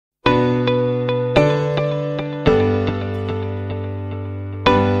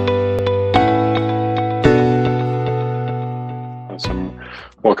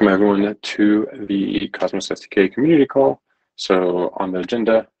Welcome everyone to the Cosmos SDK community call. So on the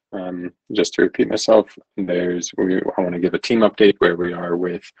agenda, just to repeat myself, I want to give a team update where we are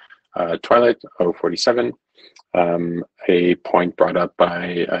with Twilight 047, a point brought up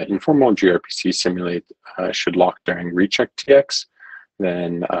by informal gRPC simulate should lock during recheck TX.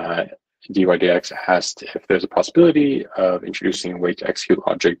 Then DYDX asked if there's a possibility of introducing a way to execute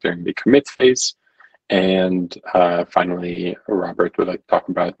logic during the commit phase. And finally, Robert would like to talk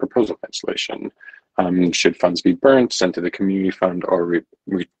about proposal cancellation. Should funds be burnt, sent to the community fund, or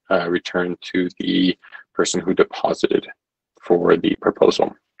returned to the person who deposited for the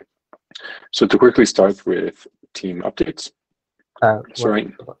proposal? So to quickly start with team updates. One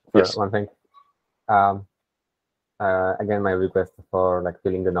thing. Again, my request for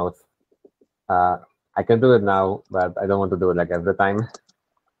filling the notes. I can do it now, but I don't want to do it every time.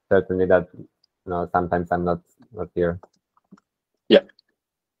 Certainly that. Sometimes I'm not here. Yeah.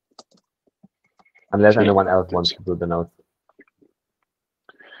 Unless anyone else wants to do the notes.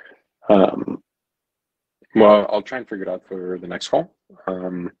 Well, I'll try and figure it out for the next call.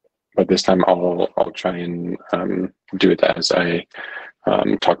 But this time I'll try and do it as I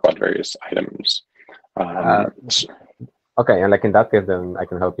talk about various items. Okay, and in that case, then I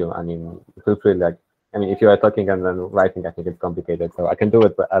can help you. I mean, feel free. If you are talking and then writing, I think it's complicated. So I can do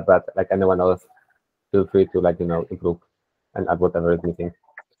it, but like anyone else, feel free to improve and add whatever is missing.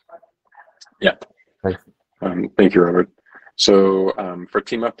 Yeah. Thanks. Thank you, Robert. So for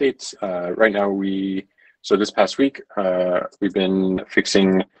team updates, right now so this past week we've been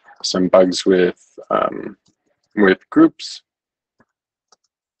fixing some bugs with groups,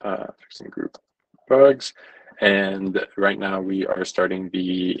 fixing group bugs, and right now we are starting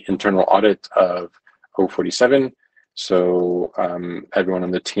the internal audit of 047. So everyone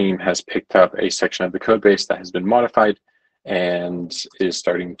on the team has picked up a section of the code base that has been modified and is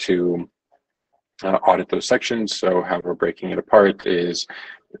starting to audit those sections. So how we're breaking it apart is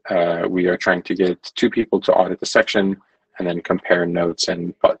we are trying to get 2 people to audit the section and then compare notes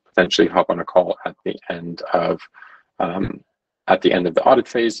and potentially hop on a call at the end of the audit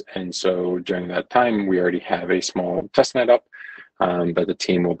phase. And so during that time, we already have a small testnet up that the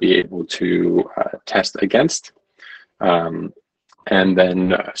team will be able to test against. And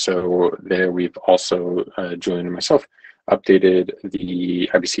then, so there we've also, Julian and myself, updated the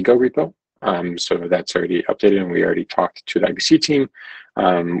IBC Go repo. So that's already updated and we already talked to the IBC team.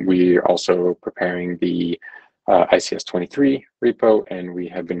 We're also preparing the ICS23 repo, and we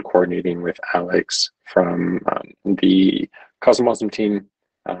have been coordinating with Alex from the Cosmos team,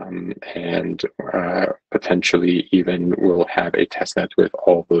 and potentially even we'll have a testnet with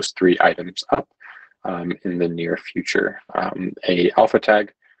all those 3 items up in the near future. A alpha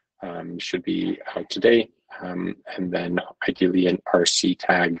tag should be out today, and then ideally an RC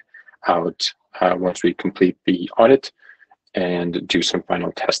tag out once we complete the audit and do some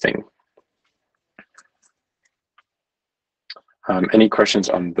final testing. Any questions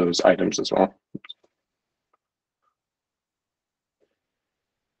on those items as well?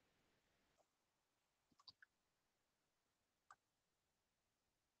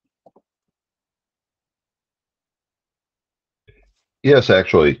 Yes,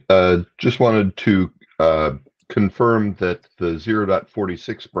 actually, just wanted to confirm that the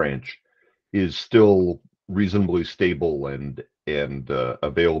 0.46 branch is still reasonably stable and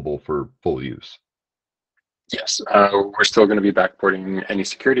available for full use. Yes, we're still going to be backporting any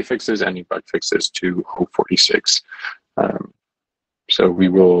security fixes, any bug fixes to 0.46. So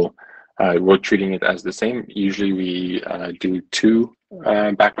we're treating it as the same. Usually we do 2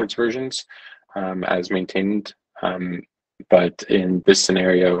 backwards versions as maintained. But in this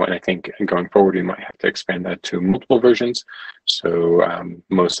scenario, and I think going forward, we might have to expand that to multiple versions. So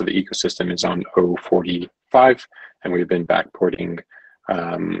most of the ecosystem is on 0.45, and we've been backporting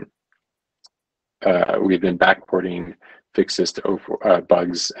fixes to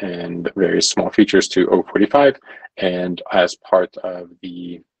bugs and various small features to 0.45. And as part of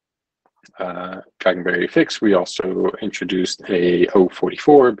the Dragonberry fix, we also introduced a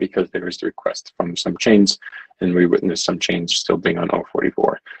 0.44 because there was the request from some chains, and we witnessed some chains still being on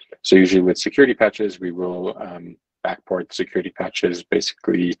 0.44. So usually with security patches, we will backport security patches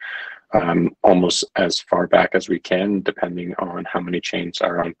basically almost as far back as we can, depending on how many chains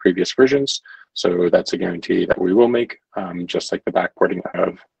are on previous versions. So that's a guarantee that we will make, just like the backporting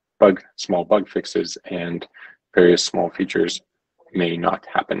of small bug fixes and various small features may not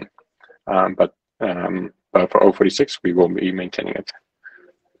happen. But for 0.46, we will be maintaining it.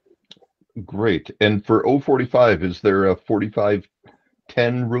 Great. And for 0.45, is there a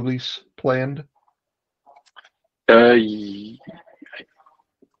 45.10 release planned?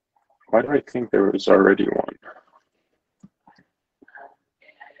 Why do I think there was already one?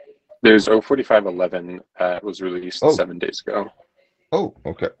 There's 04511 was released 7 days ago. Oh,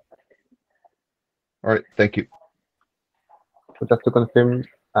 okay. All right, thank you. So just to confirm,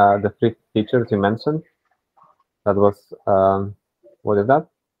 the 3 features you mentioned, that was, what is that?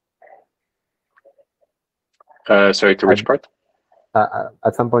 Sorry, to which part?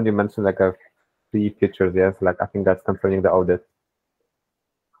 At some point you mentioned like a 3 features, yes? Like I think that's concerning the audit.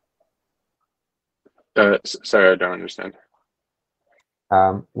 Sorry, I don't understand.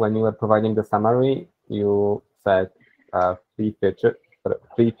 When you were providing the summary, you said 3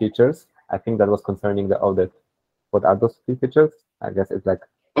 features. I think that was concerning the audit. What are those 3 features? I guess it's like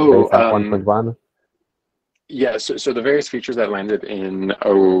base 1.1. Yeah, so the various features that landed in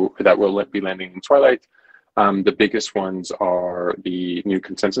that will be landing in Twilight, the biggest ones are the new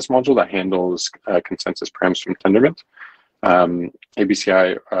consensus module that handles consensus params from Tendermint,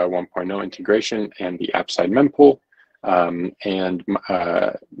 ABCI 1.0 integration, and the app side mempool. And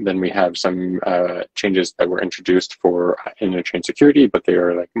then we have some changes that were introduced for Interchain security, but they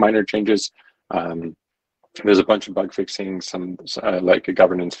are like minor changes. There's a bunch of bug fixing, some like a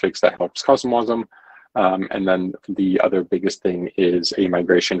governance fix that helps Cosmos. And then the other biggest thing is a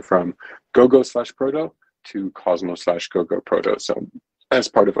migration from GoGo/Proto to Cosmos/GoGo/Proto. So as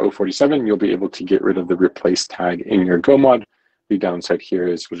part of 047, you'll be able to get rid of the replace tag in your Go mod. The downside here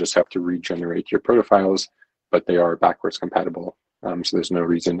is we'll just have to regenerate your proto files, but they are backwards compatible. So there's no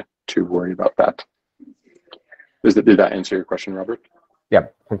reason to worry about that. Did that answer your question, Robert? Yeah,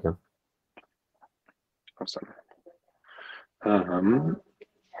 thank you. Awesome.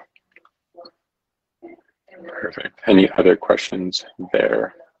 Perfect. Any other questions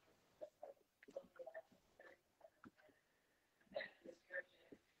there?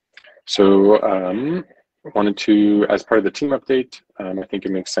 So wanted to, as part of the team update, I think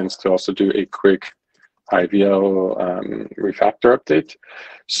it makes sense to also do a quick IVL refactor update.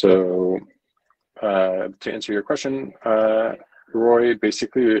 So to answer your question, Roy,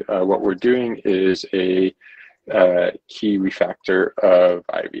 basically what we're doing is a key refactor of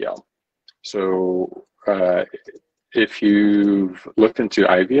IVL. So if you've looked into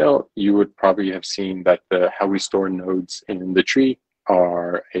IVL, you would probably have seen that how we store nodes in the tree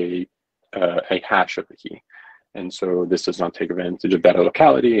are a hash of the key. And so this does not take advantage of data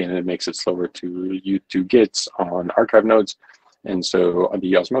locality, and it makes it slower to do gits on archive nodes. And so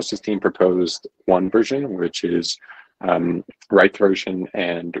the Osmosis team proposed one version, which is write version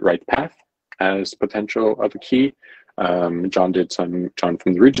and write path as potential of a key. John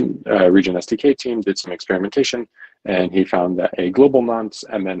from the region SDK team did some experimentation, and he found that a global nonce,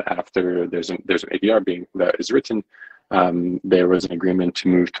 and then after there's an ADR that is written, there was an agreement to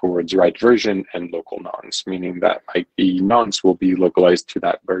move towards write version and local nonce, meaning that like the nonce will be localized to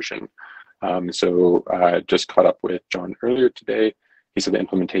that version. So I just caught up with John earlier today. He said the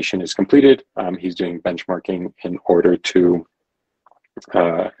implementation is completed. He's doing benchmarking in order to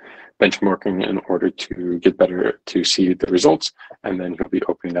get better to see the results, and then he'll be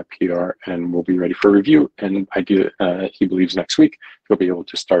opening that PR and we'll be ready for review. And he believes next week he'll be able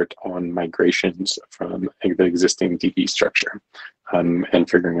to start on migrations from the existing DB structure and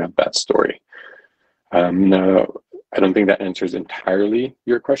figuring out that story. No, I don't think that answers entirely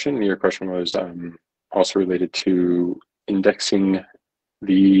your question. Your question was also related to indexing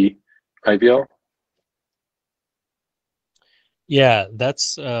the IVL. Yeah,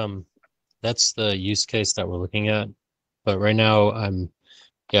 that's the use case that we're looking at. But right now,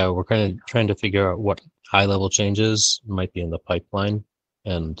 we're kind of trying to figure out what high-level changes might be in the pipeline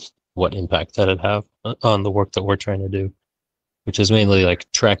and what impact that'd have on the work that we're trying to do, which is mainly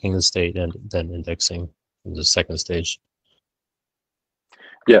like tracking the state and then indexing in the second stage.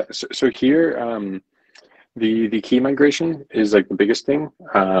 Yeah, so here, the key migration is like the biggest thing.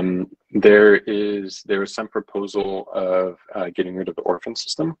 There was some proposal of getting rid of the orphan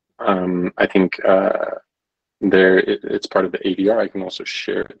system. I think it's part of the ADR. I can also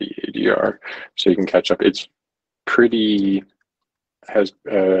share the ADR so you can catch up. It's has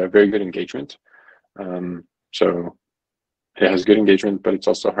very good engagement. So it has good engagement, but it's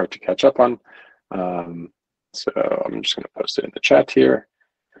also hard to catch up on. So I'm just going to post it in the chat here.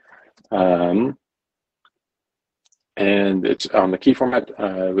 And it's on the key format,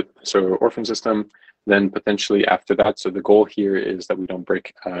 so orphan system, then potentially after that. So the goal here is that we don't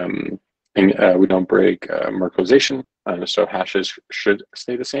break Merkleization, so hashes should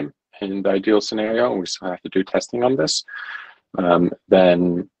stay the same in the ideal scenario. We still have to do testing on this.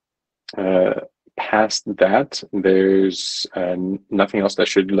 Then past that, there's nothing else that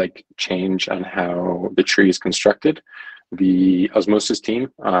should like change on how the tree is constructed. the Osmosis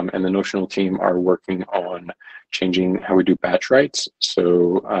team and the Notional team are working on changing how we do batch writes.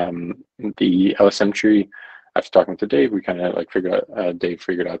 So the LSM tree, after talking to Dave, we kind of like Dave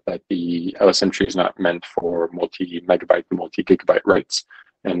figured out that the LSM tree is not meant for multi-megabyte, multi-gigabyte writes.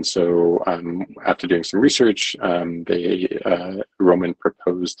 And so after doing some research, Roman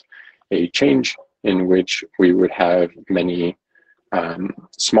proposed a change in which we would have many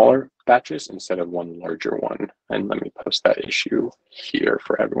smaller batches instead of one larger one. And let me post that issue here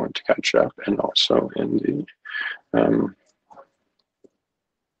for everyone to catch up, and also in the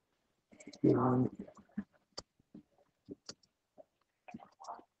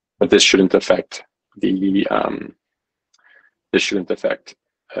but this shouldn't affect the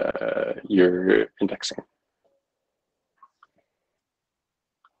your indexing.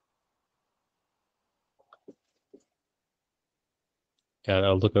 Yeah,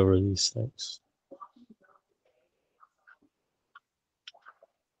 I'll look over these things.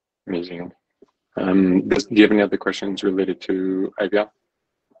 Amazing. Do you have any other questions related to IVL?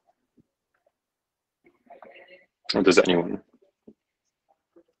 Or does anyone?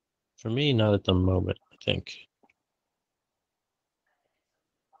 For me, not at the moment, I think.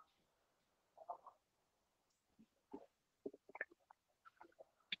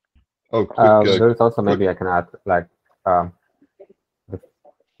 Oh, quick, there's also maybe I can add like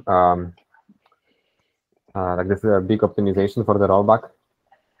this is a big optimization for the rollback.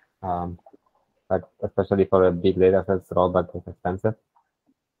 Like especially for a big data sets, rollback is expensive.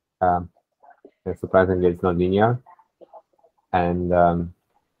 And surprisingly, it's not linear. And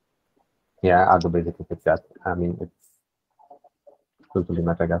yeah, I'll basically fix that. I mean, it's totally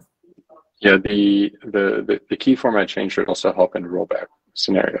much, I guess. Yeah, the key format change should also help in rollback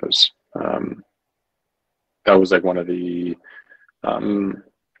scenarios. That was like one of the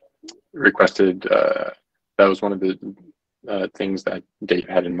requested. That was one of the things that Dave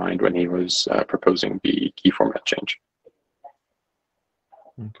had in mind when he was proposing the key format change.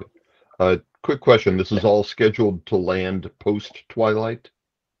 Okay. Quick question. This is all scheduled to land post Twilight?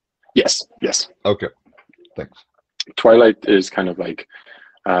 Yes. Yes. Okay. Thanks. Twilight is kind of like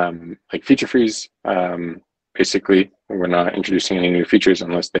feature freeze. Basically, we're not introducing any new features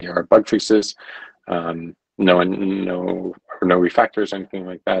unless they are bug fixes. No refactors, anything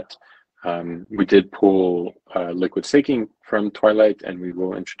like that. We did pull liquid staking from Twilight, and we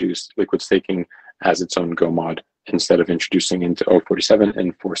will introduce liquid staking as its own Go mod instead of introducing into 047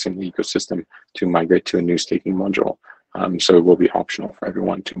 and forcing the ecosystem to migrate to a new staking module. So it will be optional for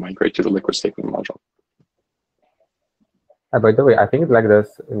everyone to migrate to the liquid staking module. By the way, I think like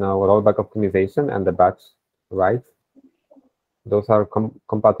this, rollback optimization and the batch writes, those are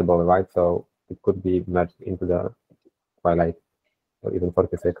compatible, right? So it could be merged into the Twilight or even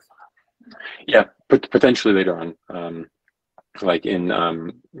 46. Yeah, but potentially later on, like in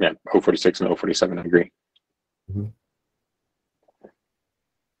 046 and 047, I agree. Mm-hmm.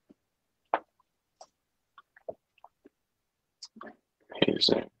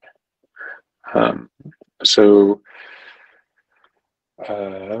 Amazing. So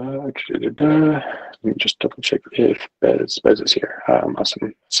let me just double check if Bez is here.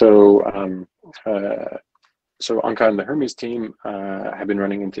 Awesome. So so Anka and the Hermes team have been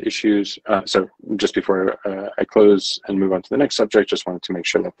running into issues. So just before I close and move on to the next subject, just wanted to make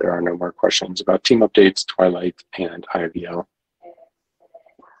sure that there are no more questions about team updates, Twilight, and IVL.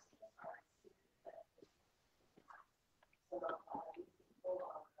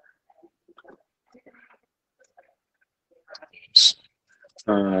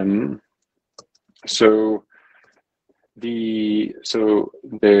 So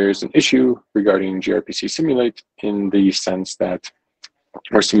there's an issue regarding gRPC simulate in the sense that,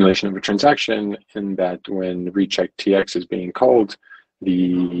 or simulation of a transaction, in that when recheck TX is being called,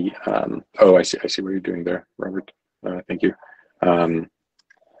 the I see what you're doing there, Robert. Thank you.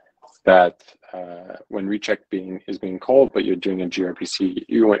 That when recheck is being called, but you're doing a gRPC,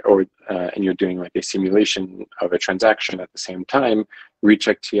 and you're doing like a simulation of a transaction at the same time,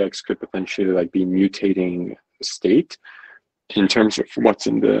 recheck TX could potentially like be mutating the state in terms of what's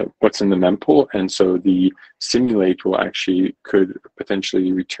in the mempool, and so the simulate could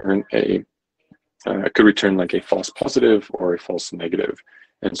potentially return like a false positive or a false negative.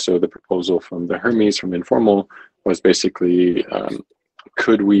 And so the proposal from the Hermes, from Informal, was basically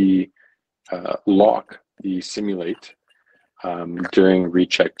could we lock the simulate during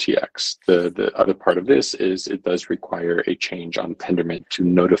recheck TX. The other part of this is it does require a change on Tendermint to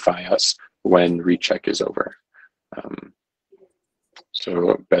notify us when recheck is over.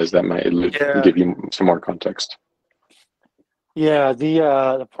 So Bez, that might give you some more context. Yeah,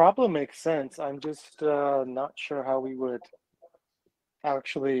 the problem makes sense. I'm just not sure how we would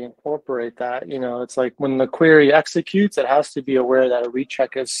actually incorporate that. It's like when the query executes, it has to be aware that a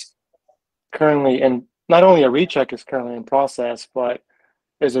recheck is currently in, not only a recheck is currently in process, but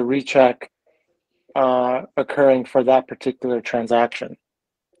is a recheck occurring for that particular transaction.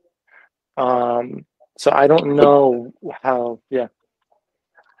 So I don't know how, yeah.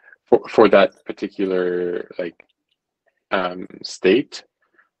 For that particular state,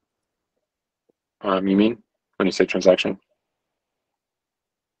 you mean when you say transaction?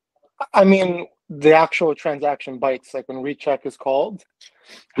 I mean, the actual transaction bytes, like when recheck is called,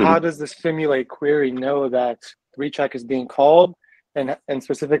 how does the simulate query know that recheck is being called? And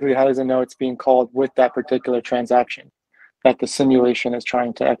specifically, how does it know it's being called with that particular transaction that the simulation is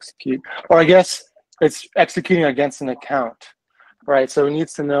trying to execute? Or I guess it's executing against an account, right? So it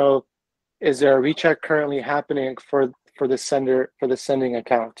needs to know, is there a recheck currently happening for the sending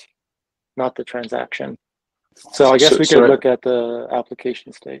account, not the transaction? So I guess we could look at the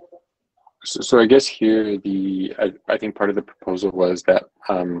application state. So I guess here I think part of the proposal was that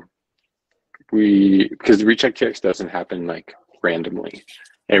because the recheck TX doesn't happen like randomly.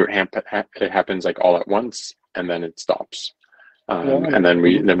 It happens like all at once and then it stops. And then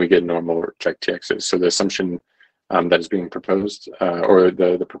we get normal check TXs. So the assumption that is being proposed, or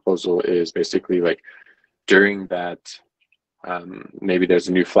the proposal is basically like during that, maybe there's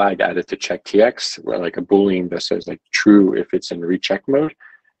a new flag added to check TX, where like a boolean that says like true if it's in recheck mode,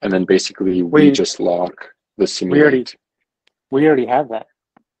 and then basically we just lock the simulate. We already have that.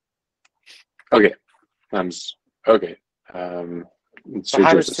 Okay. Okay. So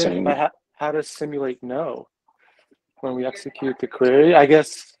how does simulate know when we execute the query? I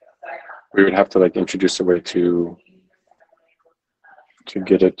guess we would have to like introduce a way to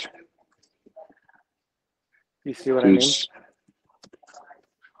get it. You see what I mean?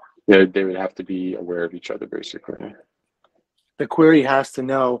 Yeah, they would have to be aware of each other, basically. The query has to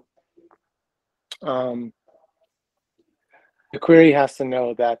know. The query has to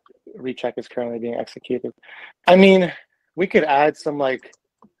know that recheck is currently being executed. I mean, we could add some like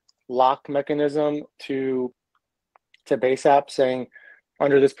lock mechanism to base app saying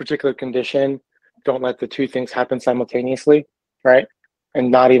under this particular condition, don't let the two things happen simultaneously, right? And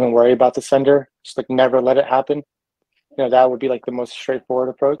not even worry about the sender, just like never let it happen. That would be like the most straightforward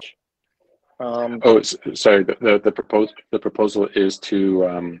approach. Sorry. The proposal is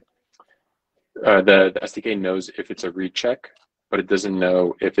to the SDK knows if it's a recheck, but it doesn't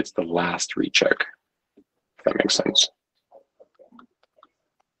know if it's the last recheck. If that makes sense.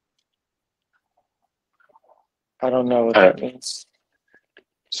 I don't know what that means.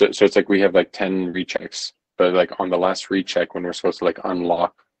 So it's like we have like 10 rechecks, but like on the last recheck when we're supposed to like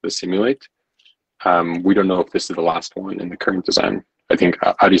unlock the simulate, we don't know if this is the last one in the current design. I think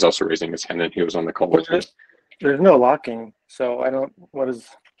Adi's also raising his hand and he was on the call with me. There's no locking, so I don't. What does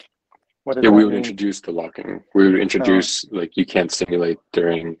we would introduce the locking. We would introduce like you can't simulate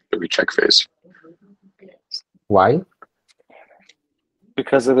during the recheck phase. Why?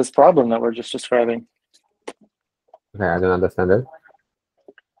 Because of this problem that we're just describing. Okay, I don't understand it.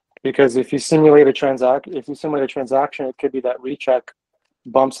 Because if you simulate a transaction, it could be that recheck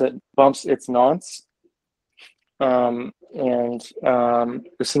bumps its nonce, and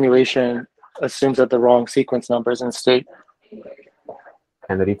the simulation assumes that the wrong sequence number is in state.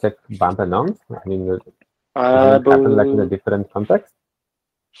 Can the recheck bump a nonce? I mean, does it happen like in a different context?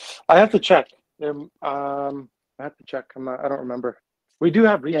 I have to check. I have to check. I don't remember. We do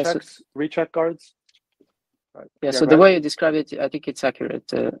have rechecks, recheck guards. So the way you describe it, I think it's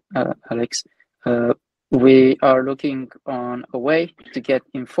accurate, Alex. We are looking on a way to get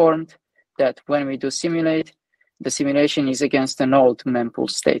informed that when we do simulate, the simulation is against an old mempool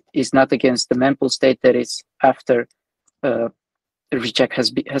state. It's not against the mempool state that is after the recheck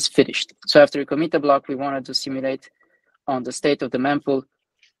has finished. So after we commit a block, we want to simulate on the state of the mempool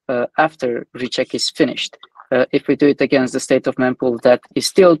after recheck is finished. If we do it against the state of mempool that is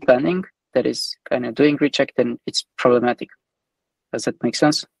still pending, that is kind of doing recheck, then it's problematic. Does that make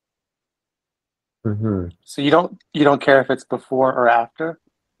sense? Mm-hmm. So you don't care if it's before or after?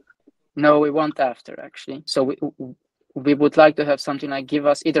 No, we want after actually. So we would like to have something like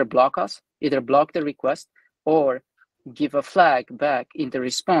either block the request, or give a flag back in the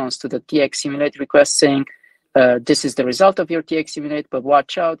response to the TX simulate request saying, this is the result of your TX simulate, but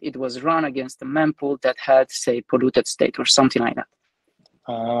watch out, it was run against a mempool that had, say, polluted state or something like that.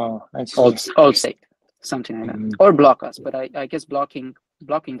 Oh, old state, something like that. Or block us, but I guess blocking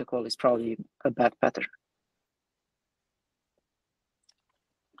the call is probably a bad pattern.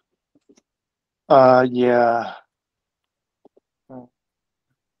 Yeah.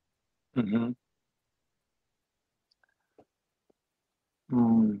 Mm-hmm.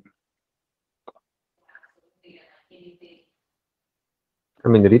 Mm. I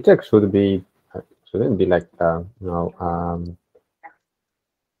mean, the recheck shouldn't be like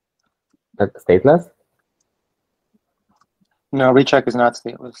like stateless. No, recheck is not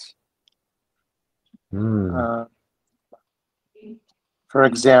stateless. Hmm. For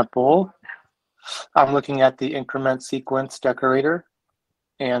example, I'm looking at the increment sequence decorator,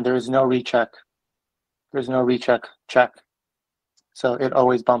 and there is no recheck. There's no recheck check. So it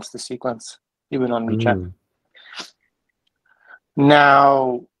always bumps the sequence, even on recheck.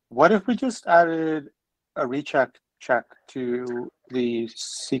 Now, what if we just added a recheck check to the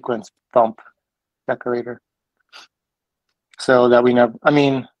sequence bump decorator? So that we know, I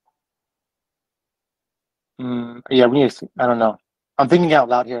mean, yeah, we need to, I don't know. I'm thinking out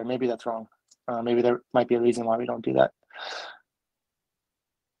loud here. Maybe that's wrong. Maybe there might be a reason why we don't do that.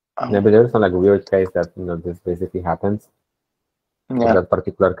 Yeah, but there's some like weird case that this basically happens. Yeah. In that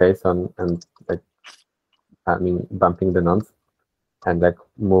particular case and like I mean bumping the nonce and like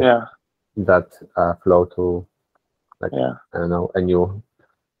move that flow to like I don't know a new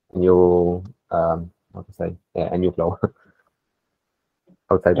how to say a new flow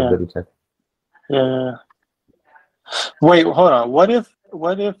outside of the recheck. Yeah. Wait, hold on. What if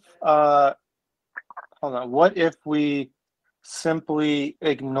hold on. What if we simply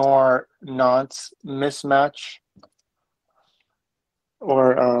ignore nonce mismatch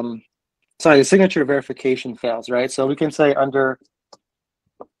or sorry, the signature verification fails, right? So we can say under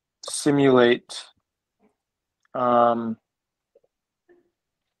simulate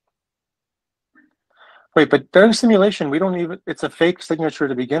wait, but during simulation we don't even, it's a fake signature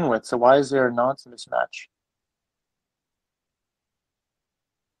to begin with, so why is there a nonce mismatch?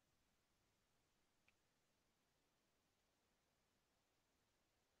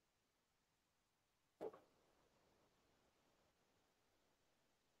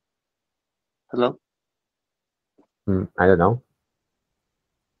 Hello? I don't know.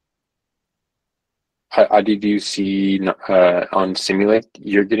 Did you see on simulate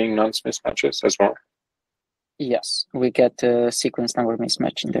you're getting nonce mismatches as well? Yes, we get a sequence number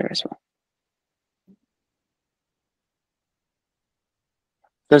mismatch in there as well.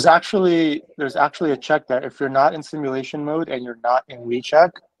 There's actually a check that if you're not in simulation mode and you're not in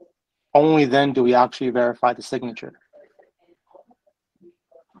recheck, only then do we actually verify the signature.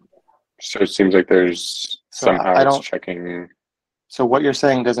 So it seems like there's somehow it's checking. So what you're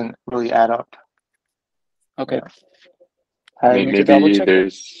saying doesn't really add up. Okay. Maybe there's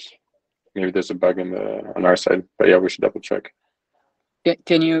a bug on our side, but yeah, we should double check.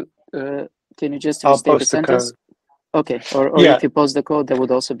 Can you just restate the sentence? Okay, or if you post the code, that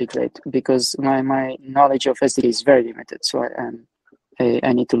would also be great, because my knowledge of SDK is very limited, so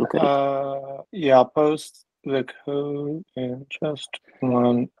I need to look at it. Yeah, I'll post the code in just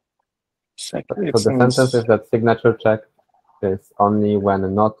 1 second. So the sentence is that signature check is only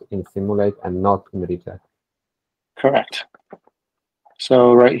when not in simulate and not in recheck. Correct.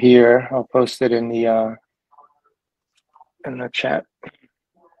 So right here, I'll post it in the chat.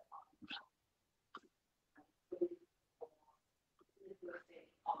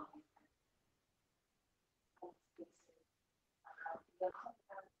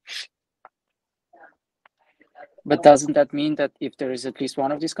 But doesn't that mean that if there is at least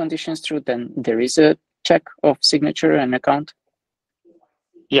one of these conditions true, then there is a check of signature and account?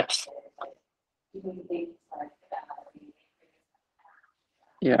 Yes.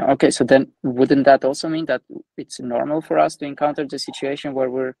 Yeah, okay, so then wouldn't that also mean that it's normal for us to encounter the situation where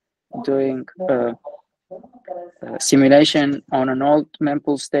we're doing simulation on an old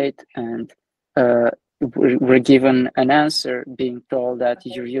mempool state and we're given an answer being told that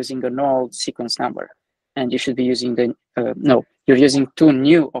you're using an old sequence number and you should be using the, no, you're using too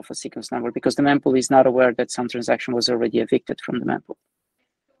new of a sequence number because the mempool is not aware that some transaction was already evicted from the mempool.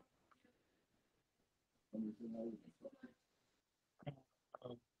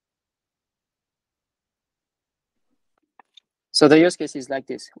 So the use case is like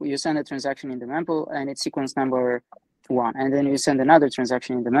this. You send a transaction in the mempool and it's sequence number 1, and then you send another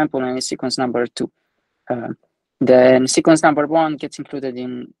transaction in the mempool and it's sequence number 2. Then sequence number 1 gets included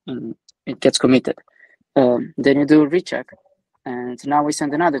in it gets committed. Then you do recheck, and now we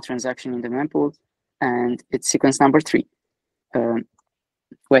send another transaction in the mempool and it's sequence number 3.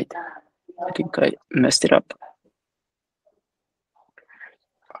 Wait, I think I messed it up.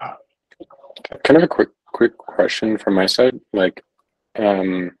 Kind of a quick question from my side. Like,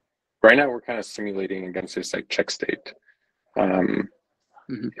 right now we're kind of simulating against this like check state. And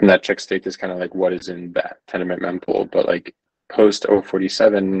that check state is kind of like what is in that tenement mempool. But like post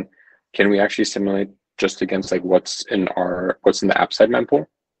 047, can we actually simulate just against like what's in the app side mempool?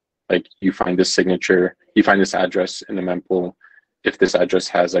 Like you find this signature, you find this address in the mempool. If this address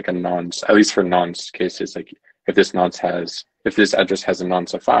has like a nonce, at least for nonce cases, like if this address has a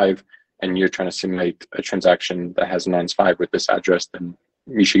nonce of 5 and you're trying to simulate a transaction that has a nonce 5 with this address, then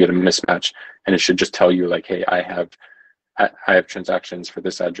you should get a mismatch, and it should just tell you like, hey, I have transactions for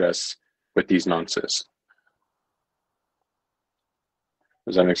this address with these nonces.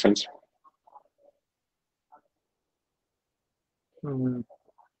 Does that make sense?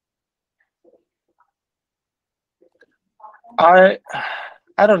 I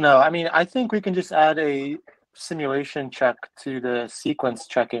don't know. I mean, I think we can just add a simulation check to the sequence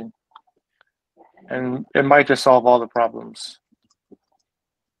checking, and it might just solve all the problems.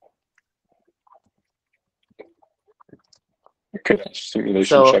 Okay,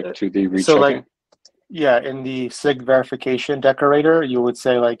 simulation check to the rechecking. So like, yeah, in the sig verification decorator, you would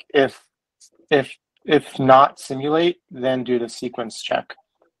say like if not simulate, then do the sequence check.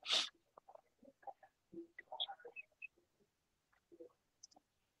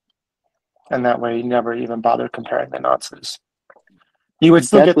 And that way you never even bother comparing the nonces. You would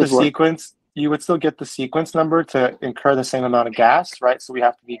still get the sequence. You would still get the sequence number to incur the same amount of gas, right? So we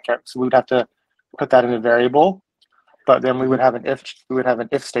have to be careful. So we would have to put that in a variable, but then we would have an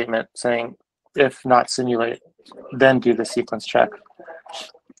if statement saying if not simulate, then do the sequence check.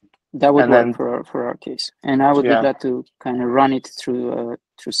 That would work for our case, and I would be glad to kind of run it through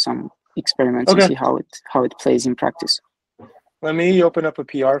some experiments and see how it plays in practice. Let me open up a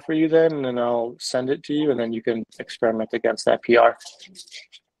PR for you then, and then I'll send it to you, and then you can experiment against that PR.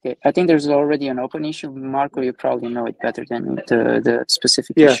 Okay, I think there's already an open issue. Marco, you probably know it better than the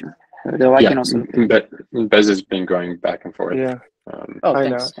specific issue. Though I can also. Bez has been going back and forth. Yeah. I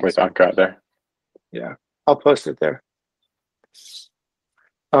know. With Anka there. Yeah, I'll post it there.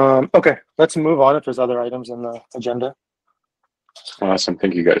 Okay, let's move on if there's other items in the agenda. Awesome,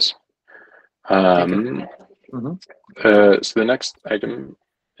 thank you guys. So the next item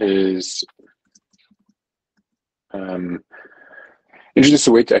is introduce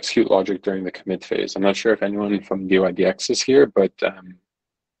a way to execute logic during the commit phase. I'm not sure if anyone from DYDX is here, but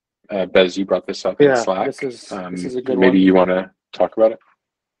Bez, you brought this up in Slack. This is a good maybe one. you want to talk about it?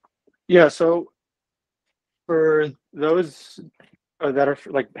 Yeah, so for those that are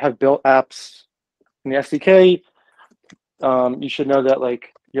like have built apps in the SDK, you should know that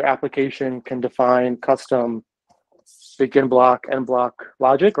like your application can define custom begin block, end block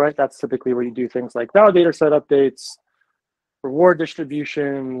logic, right? That's typically where you do things like validator set updates, reward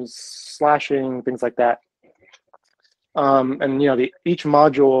distributions, slashing, things like that. And each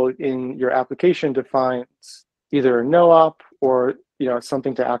module in your application defines either a no op or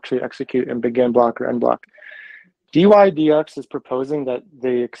something to actually execute in begin block or end block. DYDX is proposing that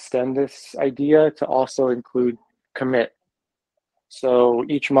they extend this idea to also include commit. So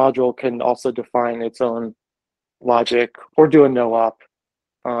each module can also define its own logic or do a no op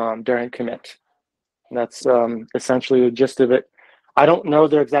during commit. And that's essentially the gist of it. I don't know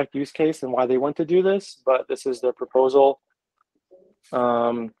their exact use case and why they want to do this, but this is their proposal.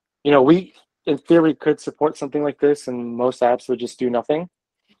 We in theory could support something like this, and most apps would just do nothing.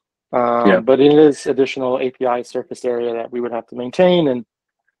 But it is additional API surface area that we would have to maintain, and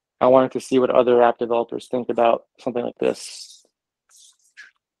I wanted to see what other app developers think about something like this.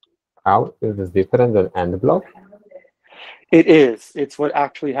 How is this different than end block? It is. It's what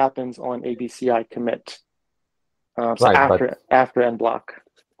actually happens on ABCI commit. After end block.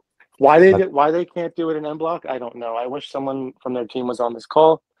 Why they can't do it in end block, I don't know. I wish someone from their team was on this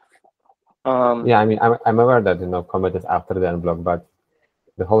call. Yeah, I mean, I'm aware that commit is after the end block, but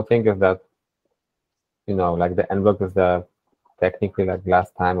the whole thing is that like the end block is the technically like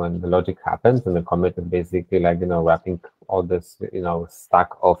last time when the logic happens, and the commit is basically like wrapping all this stack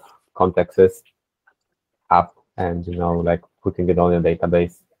of contexts up and like putting it on a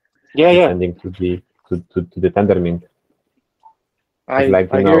database. Sending to the tendermint. I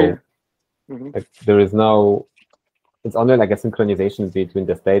hear you. Like there is no. It's only like a synchronization between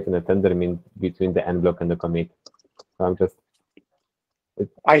the state and the tendermint between the end block and the commit. So I'm just.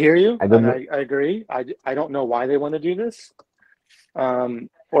 I hear you. I agree. I don't know why they want to do this,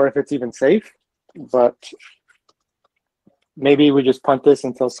 or if it's even safe. But maybe we just punt this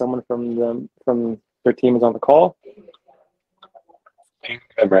until someone from their team is on the call.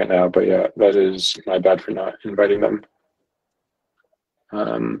 Right now, but yeah, that is my bad for not inviting them.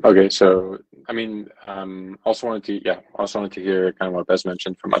 Okay, so I mean, also wanted to hear kind of what Bez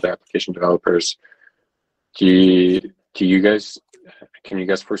mentioned from other application developers. Can you guys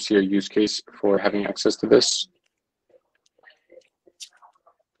foresee a use case for having access to this?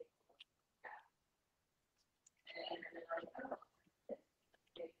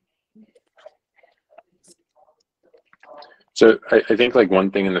 So I think like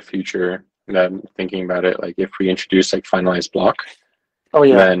one thing in the future that I'm thinking about it, like if we introduce like finalized block, Oh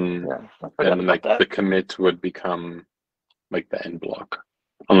yeah. then Yeah, like the commit would become like the end block,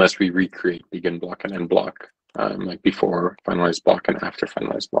 unless we recreate begin block and end block, like before finalized block and after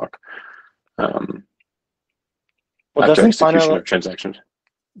finalized block. Well, after execution of transactions.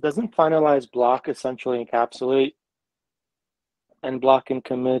 Doesn't finalized block essentially encapsulate end block and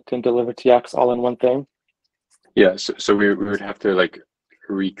commit and deliver TX all in one thing? Yeah, so we would have to like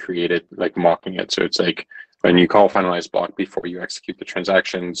recreate it, like mocking it. So it's like when you call finalized block before you execute the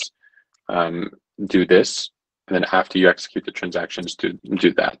transactions, do this, and then after you execute the transactions, do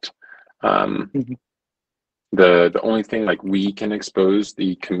that. The only thing, like, we can expose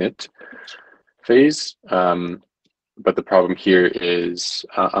the commit phase, but the problem here is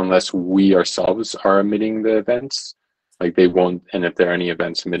unless we ourselves are emitting the events, like they won't, and if there are any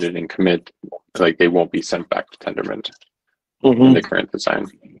events emitted in commit, like they won't be sent back to Tendermint in the current design.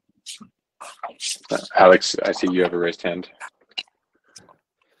 Alex, I see you have a raised hand.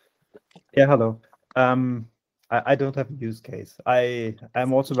 Yeah, hello. I don't have a use case.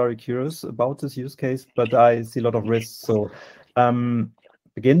 I'm also very curious about this use case, but I see a lot of risks. So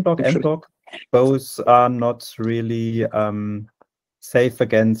begin block, end block, both are not really safe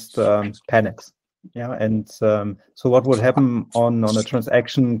against panics. Yeah, and so what would happen on a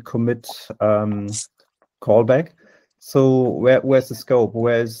transaction commit callback? So where's the scope?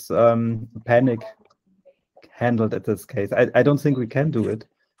 Where's panic handled at this case? I don't think we can do it.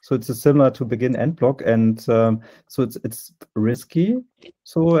 So it's similar to begin end block, and so it's risky.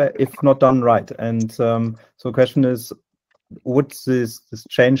 So if not done right, and so the question is, would this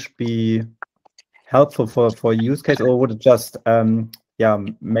change be helpful for use case, or would it just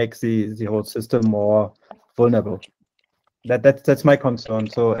make the whole system more vulnerable? That's my concern.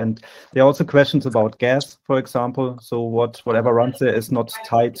 So, and there are also questions about gas, for example. So whatever runs there is not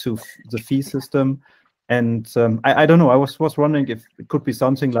tied to the fee system. And I don't know. I was wondering if it could be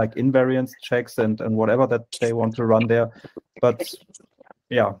something like invariance checks and whatever that they want to run there. But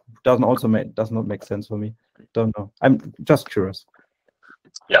yeah, does not make sense for me. Don't know. I'm just curious.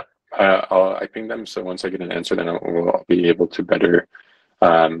 Yeah, I ping them. So once I get an answer, then we'll be able to better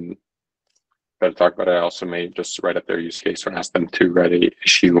talk about it. I also may just write up their use case or ask them to write a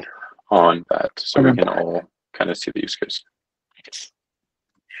issue on that, so we can all kind of see the use case.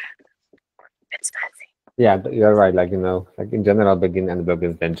 Yeah, you're right. Like, like in general, begin and block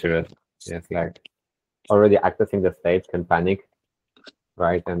is dangerous. Yes, like already accessing the state can panic,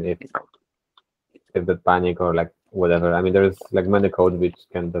 right? And if that panic or like whatever, I mean, there's like many code which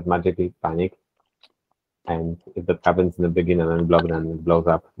can just magically panic, and if that happens in the begin and then block, then it blows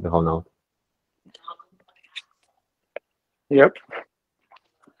up the whole node. Yep.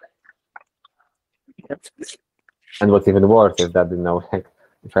 And what's even worse is that like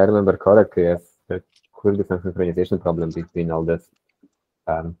if I remember correctly, yes, there could be some synchronization problem between all this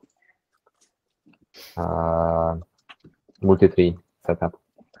multi-tree setup.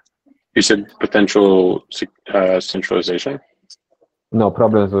 You said potential centralization? No,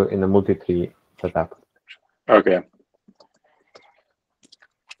 problems in a multi-tree setup. Okay.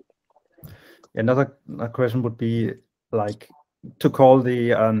 Another question would be like to call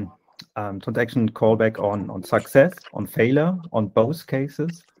the transaction callback on success, on failure, on both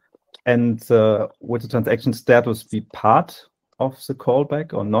cases, and would the transaction status be part of the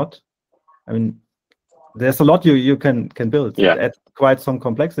callback or not? I mean, there's a lot you can build. Yeah. Add quite some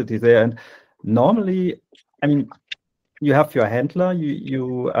complexity there, and normally, I mean, you have your handler.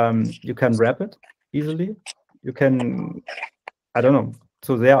 You can wrap it easily. You can, I don't know.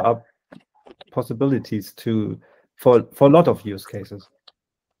 So there are possibilities for a lot of use cases.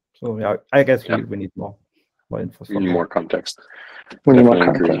 So yeah, I guess we need more info. We need more context. We need more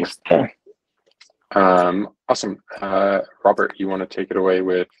context. Yeah. Awesome. Robert, you want to take it away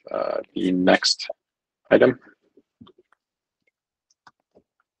with the next item?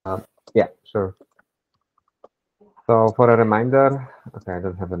 Yeah, sure. So for a reminder, okay, I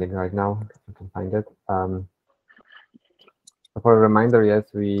don't have a link right now. I can find it. So for a reminder,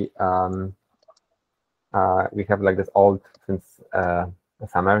 yes, we have like this old since the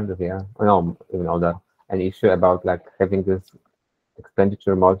summer this year, or no, even older, an issue about like having this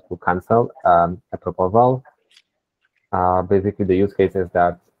expenditure mode to cancel a proposal. Basically, the use case is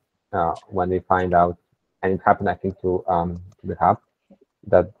that when we find out, and it happened, I think, to the hub,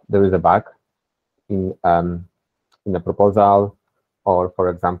 that there is a bug in a proposal, or for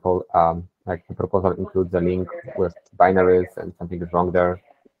example, like the proposal includes a link with binaries and something is wrong there.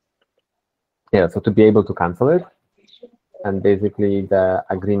 Yeah, so to be able to cancel it, and basically the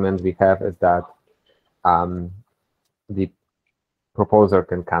agreement we have is that the proposer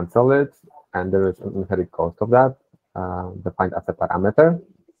can cancel it, and there is an inherent cost of that defined as a parameter.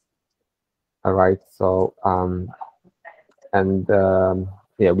 All right. So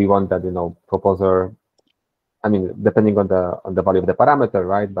yeah, we want that proposer. I mean, depending on the value of the parameter,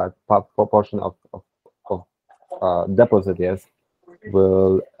 right? But proportion of deposit, yes,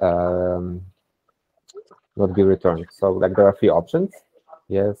 will not be returned. So like there are 3 options.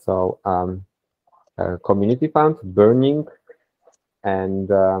 Yeah. So community fund, burning, and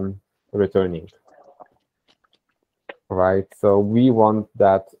returning. Right. So we want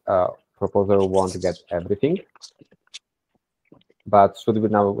that proposer won't get everything. But should we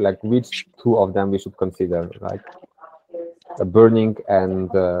now, like, which 2 of them we should consider, like the burning and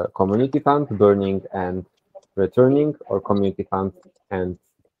community fund, burning and returning, or community fund and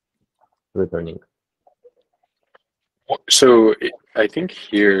returning? So I think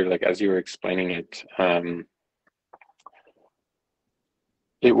here, like as you were explaining it,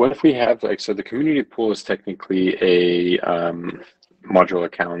 what if we have like, so the community pool is technically a module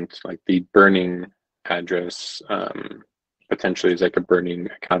account, like the burning address potentially is like a burning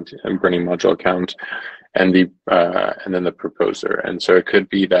account and burning module account, and then the proposer. And so it could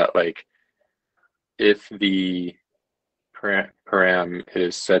be that like if the param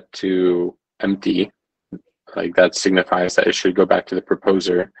is set to empty, like that signifies that it should go back to the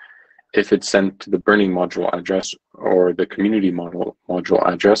proposer. If it's sent to the burning module address or the community module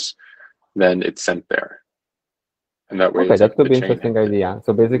address, then it's sent there. And that way, okay, that could be an interesting idea.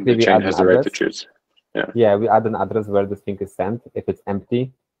 So basically, the chain has the right to choose. Yeah, we add an address where this thing is sent. If it's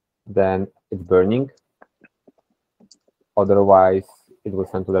empty, then it's burning. Otherwise, it will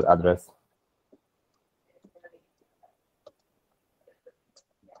send to that address.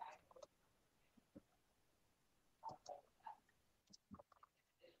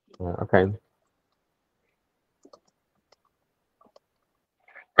 Okay.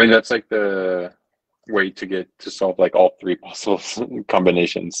 I mean, that's like the way to solve like all 3 possible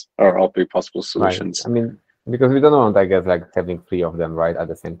combinations or all 3 possible solutions. Right. I mean, because we don't want, I guess, like having 3 of them, right, at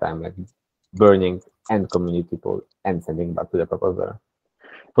the same time, like burning and community pool and sending back to the proposer.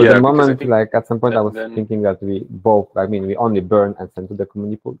 For the moment, like at some point, I was thinking that we both, I mean, we only burn and send to the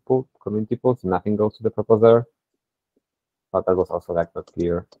community pool, so nothing goes to the proposer. But that was also like not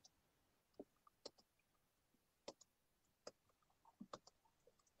clear.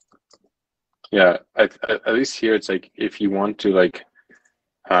 Yeah, at least here it's like if you want to like.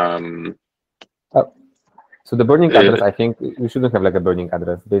 So the burning address, I think we shouldn't have like a burning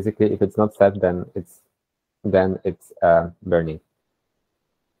address. Basically, if it's not set, then it's burning.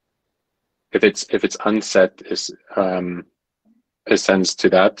 If it's unset, it sends to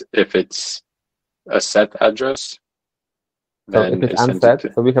that. If it's a set address, then so if it's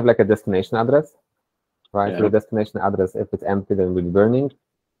unset, so we have like a destination address, right? Yeah. So the destination address, if it's empty, then will be burning.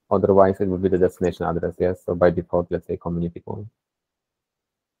 Otherwise, it will be the destination address. Yes. So by default, let's say community pool.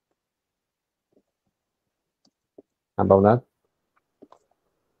 How about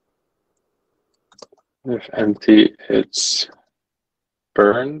that? If empty, it's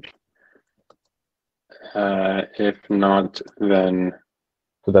burned. If not, then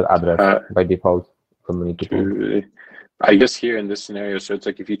to that address by default community pool. I guess here in this scenario, so it's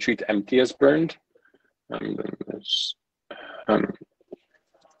like if you treat empty as burned, then there's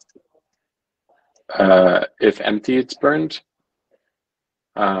if empty it's burned,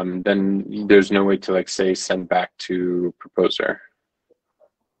 then there's no way to like say send back to proposer.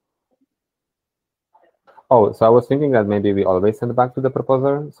 Oh, so I was thinking that maybe we always send back to the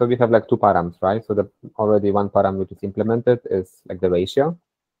proposer. So we have like 2 params, right? So already 1 param which is implemented is like the ratio.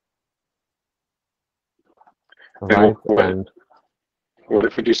 Right. And what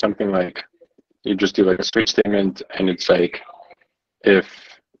if we do something like you just do like a switch statement, and it's like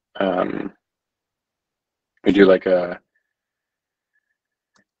if we do like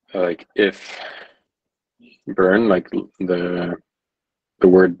if burn, like the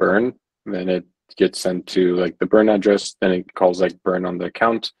word burn, then it gets sent to like the burn address, then it calls like burn on the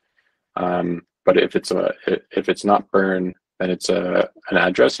account. But if it's not burn, then it's an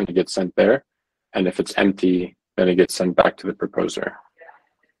address and it gets sent there. And if it's empty, then it gets sent back to the proposer.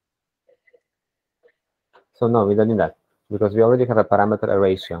 So no, we don't need that because we already have a parameter, a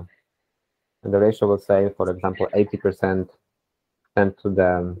ratio. And the ratio will say, for example, 80% sent to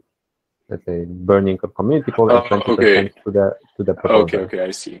the, let's say, burning or community pool, and 20% to the proposer. Okay,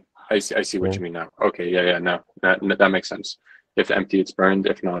 I see what you mean now. Okay, yeah, no, that makes sense. If empty, it's burned.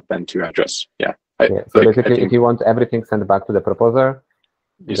 If not, then to address. Yeah. So basically, if you want everything sent back to the proposer,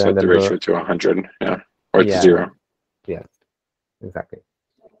 you set the ratio to 100, or to 0. Yes, exactly.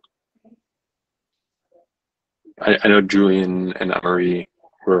 I know Julian and Amory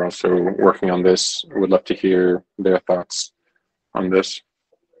were also working on this. Would love to hear their thoughts on this.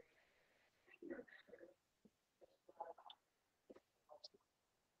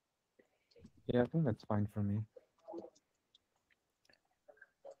 Yeah, I think that's fine for me.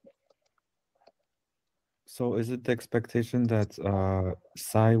 So is it the expectation that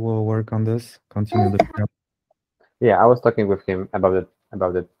Sai will work on this, continue the program? Yeah, I was talking with him about it.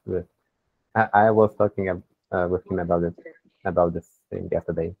 I was talking with him about this thing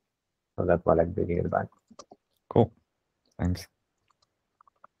yesterday, so that's why I'm bringing it back. Cool, thanks.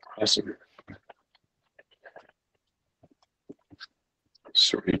 Awesome.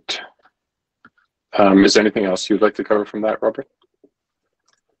 Sweet. Is there anything else you'd like to cover from that, Robert?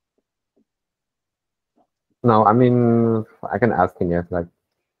 No, I mean, I can ask him, yes, like,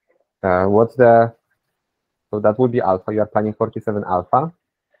 what's the, so that would be alpha, you are planning 47 alpha,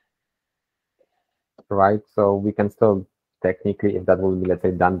 right? So we can still, technically, if that will be, let's say,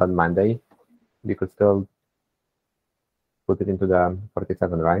 done by Monday, we could still put it into the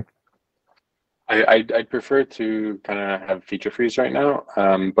 47, right? I'd prefer to kind of have feature freeze right now,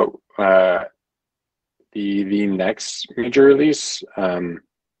 but the next major release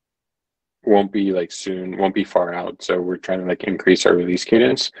won't be like soon, won't be far out. So we're trying to like increase our release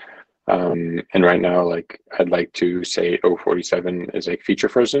cadence. And right now, like I'd like to say 047 is like feature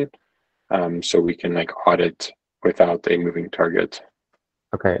frozen, so we can like audit without a moving target.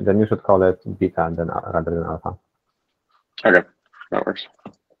 Okay, then you should call it beta then rather than alpha. Okay, that works.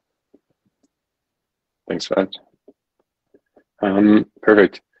 Thanks for that.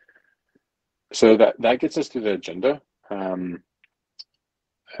 Perfect. So that gets us to the agenda.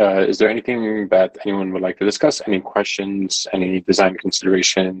 Is there anything that anyone would like to discuss? Any questions, any design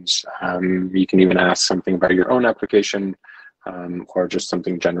considerations? You can even ask something about your own application or just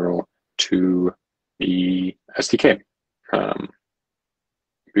something general to the SDK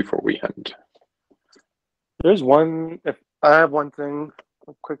before we end. There's one, if I have one thing,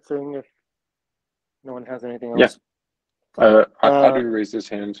 a quick thing, if no one has anything else. Yeah. Adu raised his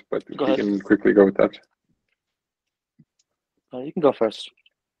hand, but he can quickly go with that. You can go first.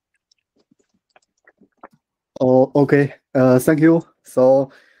 Oh, okay. Thank you.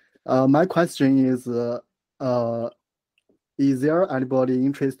 So, my question is there anybody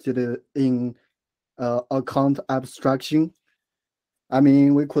interested in account abstraction? I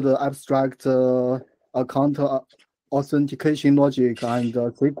mean, we could abstract account authentication logic and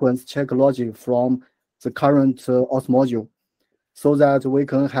sequence check logic from the current auth module, so that we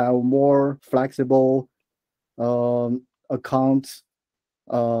can have more flexible account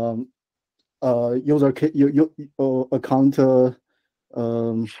account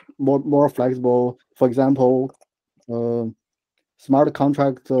more flexible. For example, smart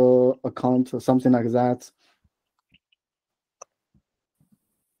contract account, something like that.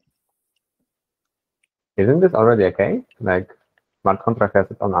 Isn't this already okay? Like, smart contract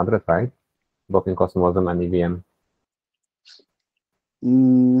has its own address, right? Both in Cosmos and EVM.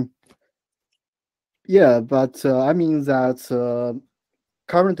 Yeah, but I mean that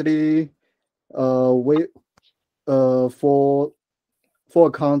currently we for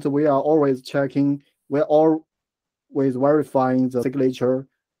account we are always checking, we're always verifying the signature.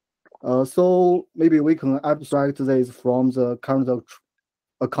 So maybe we can abstract this from the current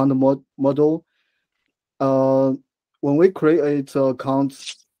account model. When we create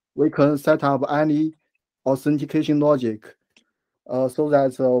accounts, we can set up any authentication logic so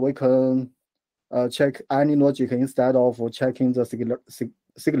that we can check any logic instead of checking the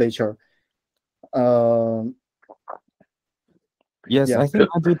signature. Yes, yeah. I think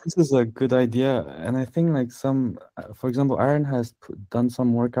this is a good idea, and I think like some, for example, Aaron has done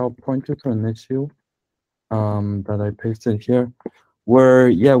some work. I'll point you to an issue that I pasted here, where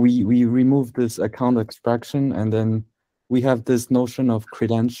we remove this account abstraction, and then we have this notion of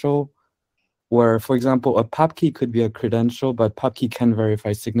credential, where, for example, a pub key could be a credential, but pub key can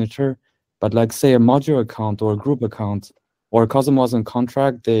verify signature. But like, say, a module account or a group account or a Cosmos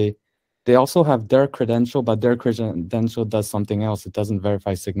contract, they also have their credential, but their credential does something else. It doesn't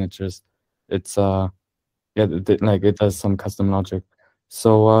verify signatures. It's it does some custom logic.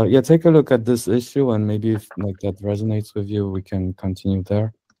 So take a look at this issue, and maybe if like that resonates with you, we can continue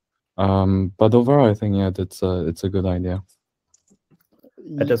there. But overall, I think it's a good idea.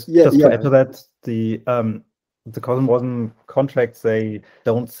 Just to add to that, the Cosmos contracts, they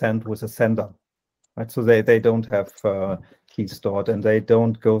don't send with a sender, right? So they don't have keys stored, and they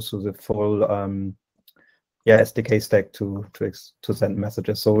don't go through the full SDK stack to send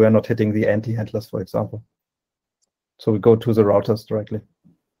messages. So we are not hitting the anti-handlers, for example. So we go to the routers directly.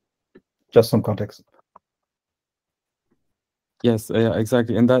 Just some context. Yes, yeah,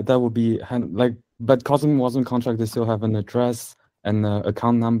 exactly, and that would be like, but Cosmos wasn't contract. They still have an address and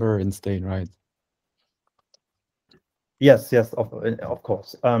account number in state, right? Yes, of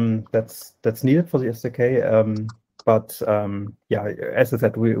course. That's needed for the SDK. But yeah, as I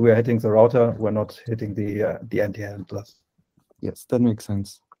said, we're hitting the router. We're not hitting the anti-handlers. Yes, that makes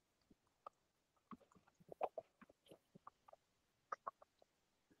sense.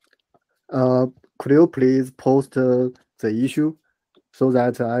 Could you please post the issue so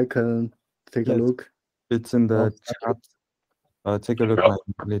that I can take a look? It's in the chat. Take a look at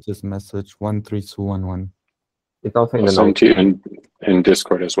my latest message, 13211. It's also in I'll the send notes. to you in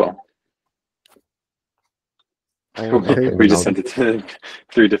Discord as well. Okay. We just sent it to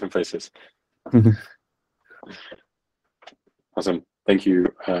 3 different places. Awesome. Thank you,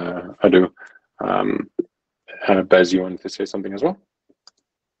 Adu. Bez, you wanted to say something as well?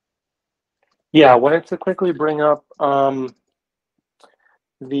 Yeah, I wanted to quickly bring up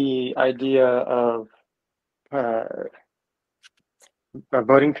the idea of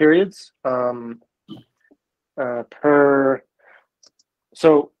voting periods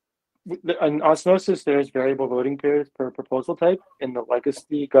so in Osmosis, there's variable voting periods per proposal type in the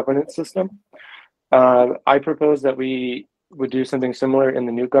legacy governance system. I propose that we would do something similar in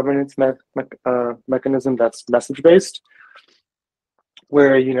the new governance mechanism that's message-based,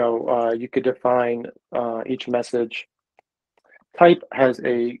 where you could define each message type has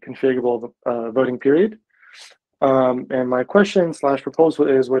a configurable voting period. And my question / proposal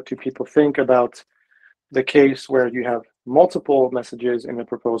is, what do people think about the case where you have multiple messages in the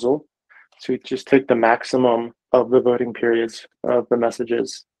proposal to just take the maximum of the voting periods of the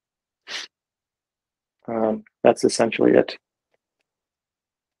messages? That's essentially it.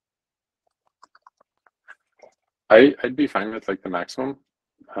 I'd be fine with like the maximum,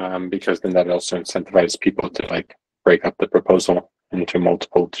 because then that also incentivizes people to like break up the proposal into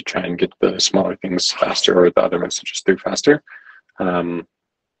multiple to try and get the smaller things faster or the other messages through faster.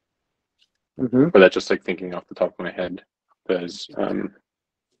 But that's just like thinking off the top of my head. Does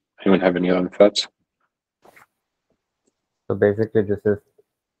anyone have any other thoughts? So basically, the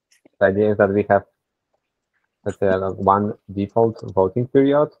idea is that we have, let's say, like one default voting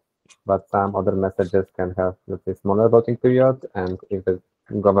period, but some other messages can have, let's say, smaller voting period. And if the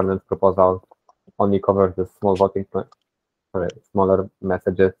governance proposal only covers the smaller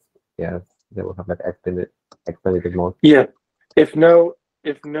messages, yes, they will have like expedited mode. Yeah, if no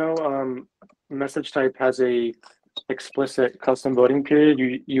message type has a explicit custom voting period,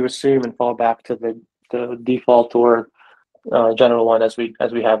 you assume and fall back to the default or general one as we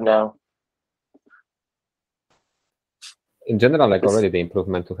have now. In general, like already the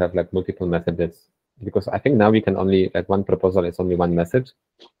improvement to have like multiple messages, because I think now we can only like one proposal is only one message.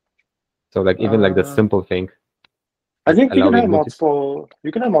 So like even like the simple thing. I think you can have multiple.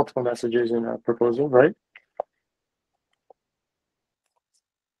 You can have multiple messages in a proposal, right?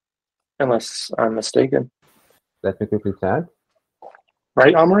 Unless I'm mistaken. Let me quickly chat.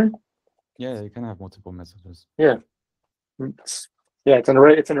 Right, Amory? Yeah, you can have multiple messages. Yeah. Yeah, it's an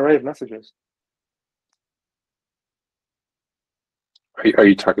array. It's an array of messages. Are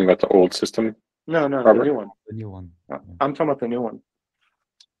you talking about the old system? No, Robert? the new one. The new one. I'm talking about the new one.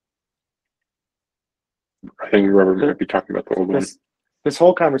 I think Robert might be talking about the old one. This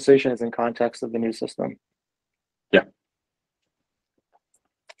whole conversation is in context of the new system. Yeah.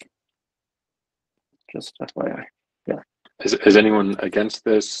 Just FYI. Yeah. Is anyone against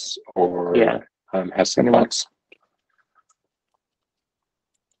this or has some thoughts?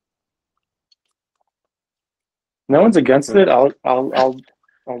 No one's against it. I'll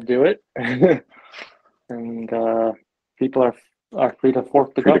do it. And people are free to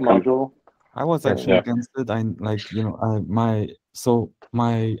fork the gov module. I was actually against it.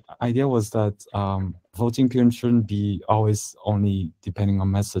 My idea was that voting period shouldn't be always only depending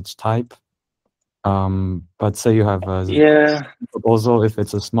on message type. But say you have a proposal, if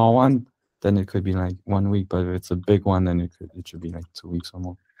it's a small one, then it could be like 1 week. But if it's a big one, then it should be like 2 weeks or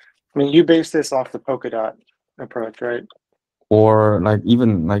more. I mean, you base this off the Polkadot approach, right? Or like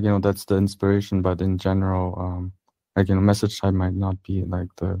even like that's the inspiration, but in general, message type might not be like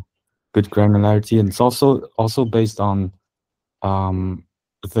the good granularity, and it's also based on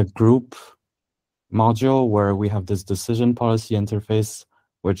the group module where we have this decision policy interface,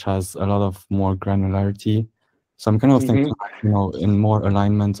 which has a lot of more granularity. So I'm kind of thinking, in more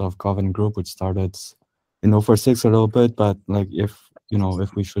alignment of govern group, which started in 046 a little bit, but like if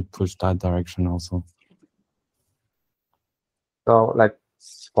we should push that direction also. So like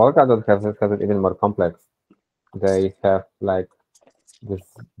Polkadot has it even more complex. They have like this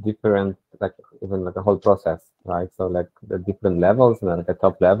different, like even like a whole process, right? So like the different levels, and like the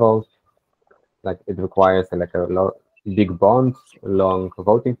top level, like it requires like a big bond, long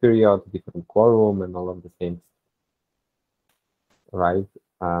voting period, different quorum, and all of these things, right?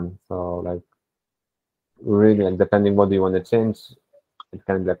 So like really, like depending what you want to change, it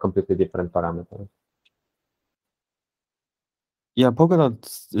can be a completely different parameter. Yeah,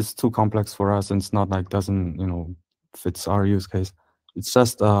 Polkadot is too complex for us, and it's not like doesn't, you know, fits our use case. It's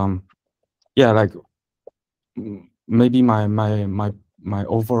just yeah, like maybe my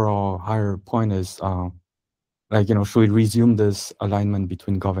overall higher point is like, you know, should we resume this alignment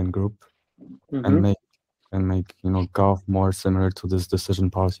between gov and group and make you know, gov more similar to this decision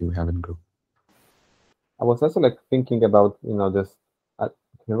policy we have in group. I was also like thinking about, you know, this.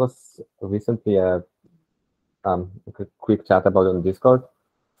 There was recently a quick chat about it on Discord.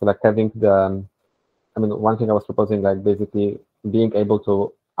 So like having the, I mean, one thing I was proposing, like basically being able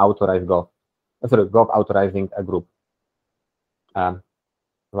to authorize gov, gov authorizing a group,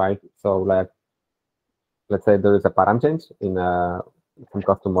 right? So like, let's say there is a param change in some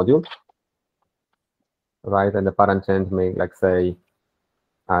custom module, right? And the param change may like say,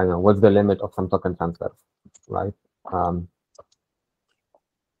 I don't know, what's the limit of some token transfers, right?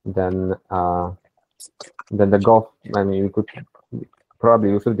 Then the gov, I mean,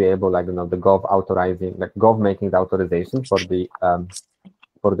 you should be able, like, you know, the gov authorizing, like gov making the authorization for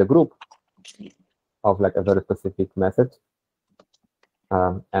the group of like a very specific message,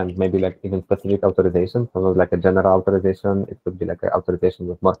 and maybe like even specific authorization. So not like a general authorization, it could be like an authorization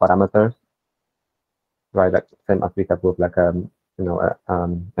with more parameters, right? Like same as we have with like you know,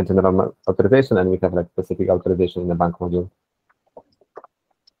 a general authorization, and we have like specific authorization in the bank module.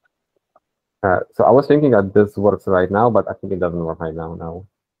 So I was thinking that this works right now, but I think it doesn't work right now. No.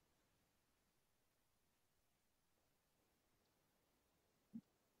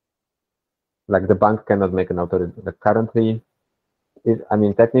 Like the bank cannot make an authorization. Like currently, I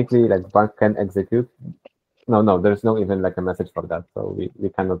mean, technically, like bank can execute. No, there's no even like a message for that. So we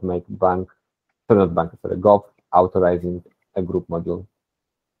cannot make bank, sorry, not bank, sorry, gov authorizing a group module.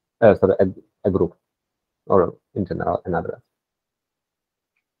 Sorry, a group, or in general, an address.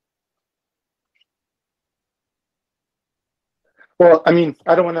 Well, I mean,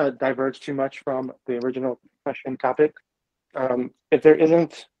 I don't want to diverge too much from the original question topic. If there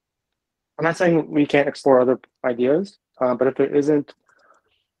isn't, I'm not saying we can't explore other ideas, but if there isn't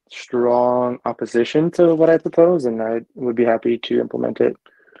strong opposition to what I propose, then I would be happy to implement it.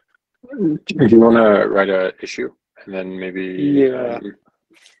 If you want to write an issue, and then maybe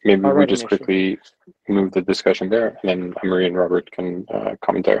maybe we just quickly move the discussion there, and then Marie and Robert can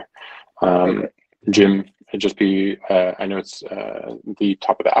comment there. Okay. Jim, it'd just be, I know it's the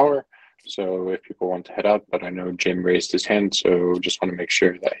top of the hour, so if people want to head out, but I know Jim raised his hand, so just want to make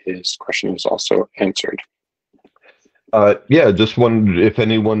sure that his question is also answered. Yeah, just wondered if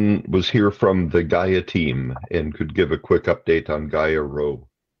anyone was here from the Gaia team and could give a quick update on Gaia Row.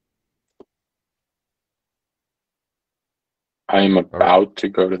 I'm about to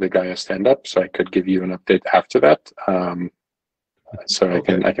go to the Gaia stand-up, so I could give you an update after that. So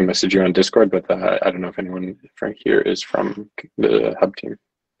okay. I can message you on Discord, but I don't know if anyone from here is from the hub team.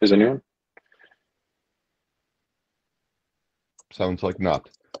 Is anyone? Sounds like not.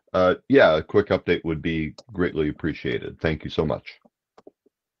 Yeah, a quick update would be greatly appreciated. Thank you so much.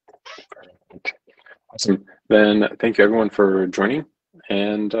 Awesome. Then thank you everyone for joining,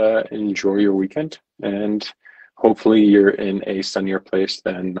 and enjoy your weekend. And hopefully you're in a sunnier place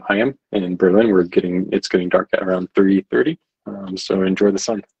than I am. In Berlin, it's getting dark at around 3:30. So enjoy the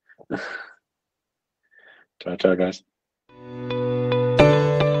sun. Ciao, ciao, guys.